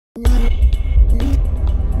Yo,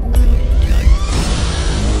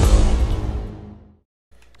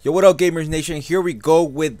 what up, Gamers Nation? Here we go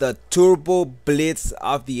with the Turbo Blitz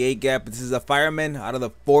off the A-gap. This is a Fireman out of the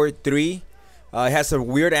 4-3. It has a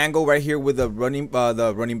weird angle right here with the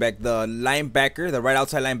linebacker, the right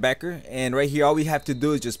outside linebacker. And right here, all we have to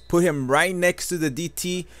do is just put him right next to the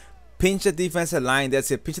DT, pinch the defensive line.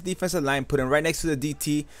 That's it. Pinch the defensive line, put him right next to the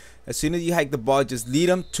DT. As soon as you hike the ball, just lead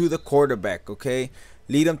him to the quarterback, okay?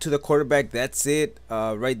 Lead him to the quarterback. That's it.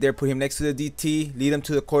 Right there, put him next to the DT, lead him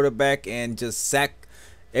to the quarterback, and just sack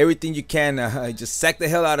everything you can. Just sack the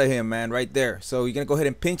hell out of him, man, right there. So you're gonna go ahead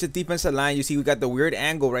and pinch the defensive line. You see we got the weird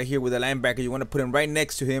angle right here with the linebacker. You want to put him right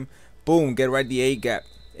next to him. Boom, get right the A gap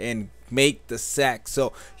and make the sack.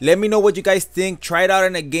 So let me know what you guys think. Try it out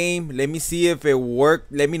in a game. Let me see if it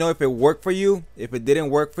worked. Let me know if it worked for you, if it didn't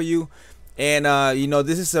work for you. And you know,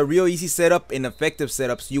 this is a real easy setup and effective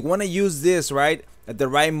setup. So you want to use this right at the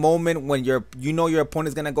right moment when your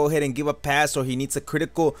opponent's gonna go ahead and give a pass, or he needs a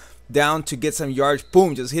critical down to get some yards.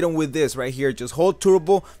 Boom, just hit him with this right here. Just hold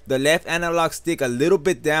turbo, the left analog stick a little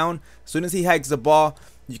bit down. As soon as he hikes the ball,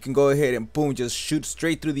 you can go ahead and boom, just shoot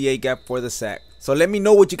straight through the A gap for the sack. So let me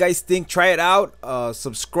know what you guys think. Try it out.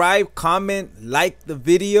 Subscribe, comment, like the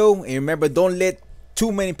video, and remember, don't let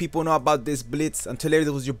too many people know about this blitz. Until later,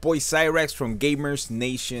 this was your boy Cyrex from Gamers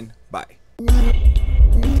Nation. Bye.